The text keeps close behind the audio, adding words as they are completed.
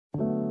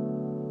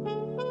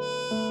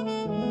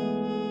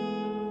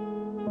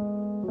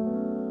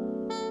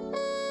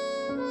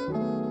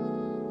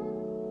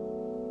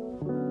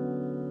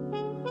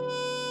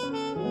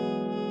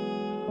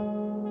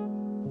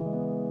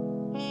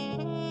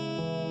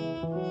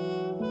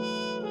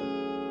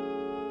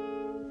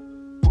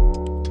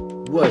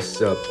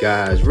What's up,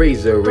 guys?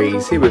 Raze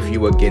here with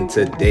you again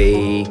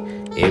today,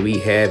 and we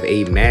have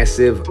a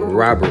massive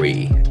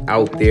robbery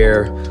out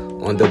there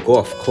on the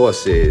golf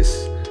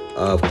courses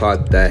of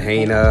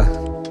Cartagena.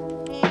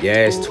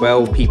 Yes,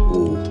 12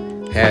 people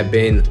have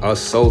been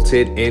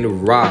assaulted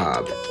and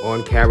robbed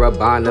on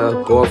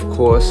Cartagena Golf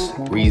Course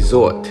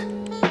Resort.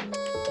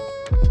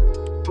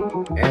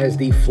 As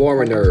the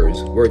foreigners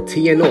were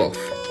teeing off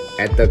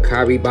at the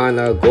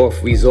Cartagena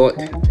Golf Resort,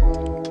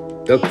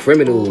 the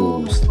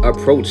criminals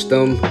approached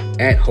them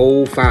at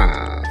hole 5.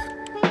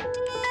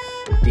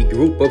 The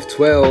group of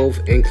 12,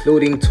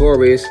 including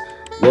tourists,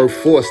 were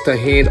forced to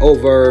hand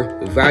over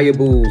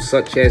valuables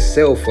such as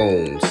cell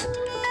phones,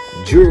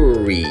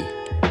 jewelry,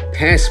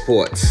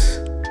 passports,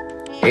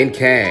 and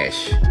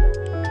cash.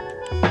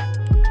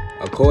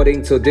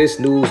 According to this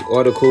news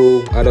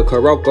article out of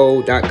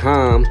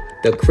Cartagena.com,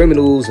 the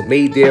criminals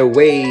made their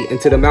way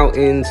into the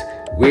mountains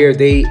where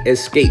they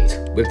escaped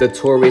with the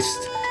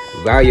tourist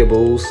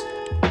valuables.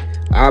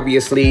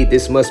 Obviously,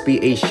 this must be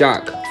a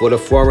shock for the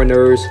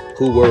foreigners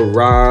who were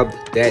robbed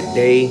that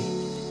day,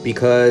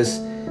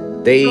 because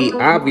they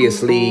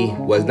obviously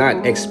was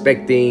not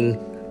expecting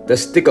the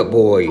stick-up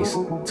boys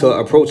to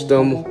approach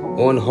them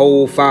on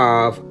hole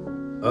 5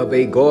 of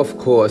a golf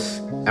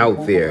course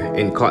out there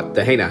in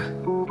Cartagena.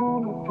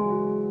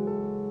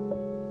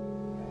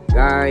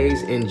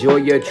 Guys, enjoy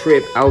your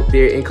trip out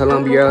there in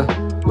Colombia,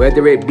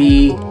 whether it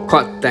be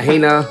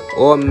Cartagena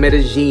or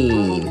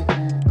Medellin.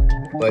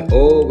 But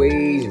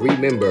always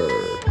remember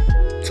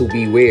to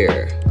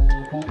beware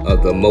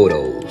of the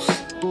motos.